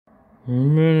See,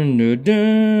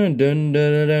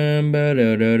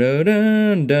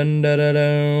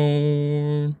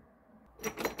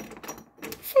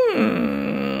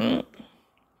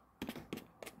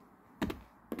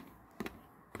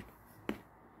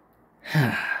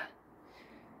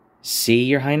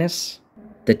 Your Highness?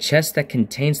 The chest that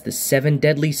contains the 7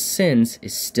 deadly sins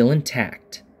is still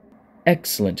intact.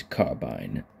 Excellent,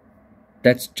 Carbine.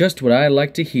 That's just what I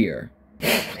like to hear.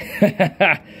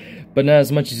 But not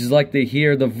as much as you like to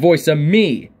hear the voice of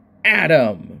me,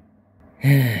 Adam!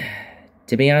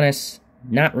 To be honest,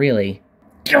 not really.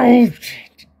 Oh,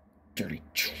 dirty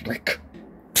trick.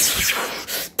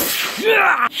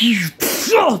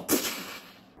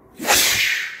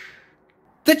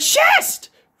 The chest!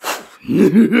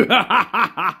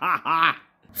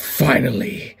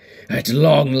 Finally, at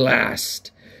long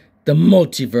last, the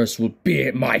multiverse will be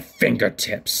at my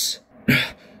fingertips.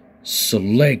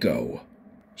 Solego.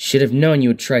 Should have known you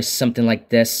would try something like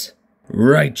this.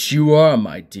 Right you are,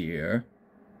 my dear.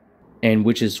 And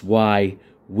which is why,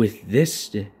 with this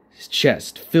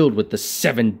chest filled with the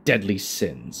 7 deadly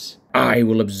sins, I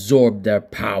will absorb their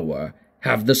power,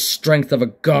 have the strength of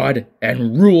a god,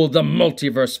 and rule the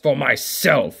multiverse for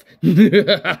myself.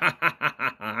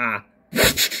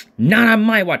 Not on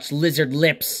my watch, lizard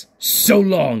lips. So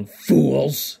long,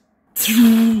 fools.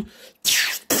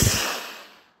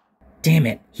 Damn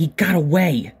it, he got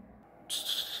away.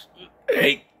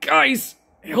 Hey, guys,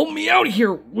 help me out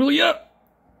here, will ya?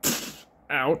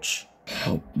 Ouch.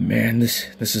 Oh, man, this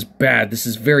is bad. This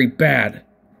is very bad.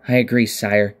 I agree,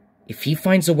 sire. If he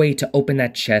finds a way to open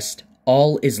that chest,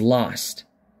 all is lost.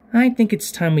 I think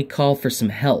it's time we call for some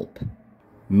help.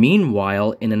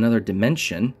 Meanwhile, in another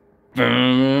dimension...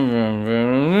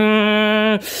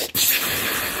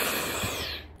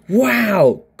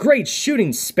 Wow! Great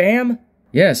shooting, Spam!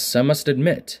 Yes, I must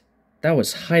admit, that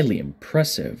was highly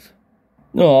impressive.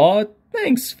 Aw,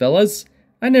 thanks, fellas.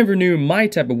 I never knew my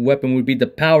type of weapon would be the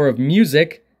power of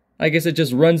music. I guess it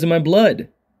just runs in my blood.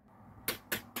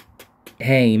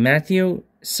 Hey, Matthew,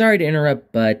 sorry to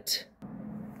interrupt, but...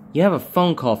 you have a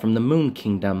phone call from the Moon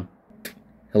Kingdom.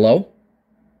 Hello?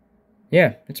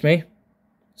 Yeah, it's me.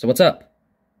 So what's up?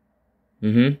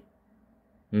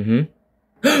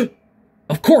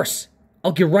 Of course!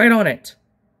 I'll get right on it!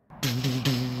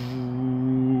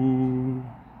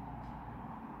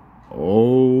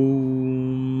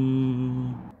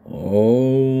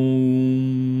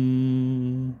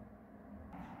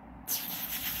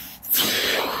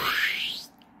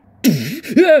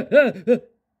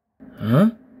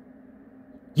 Huh?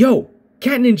 Yo,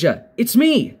 Cat Ninja, it's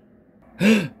me!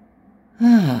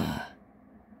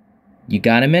 You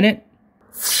got a minute?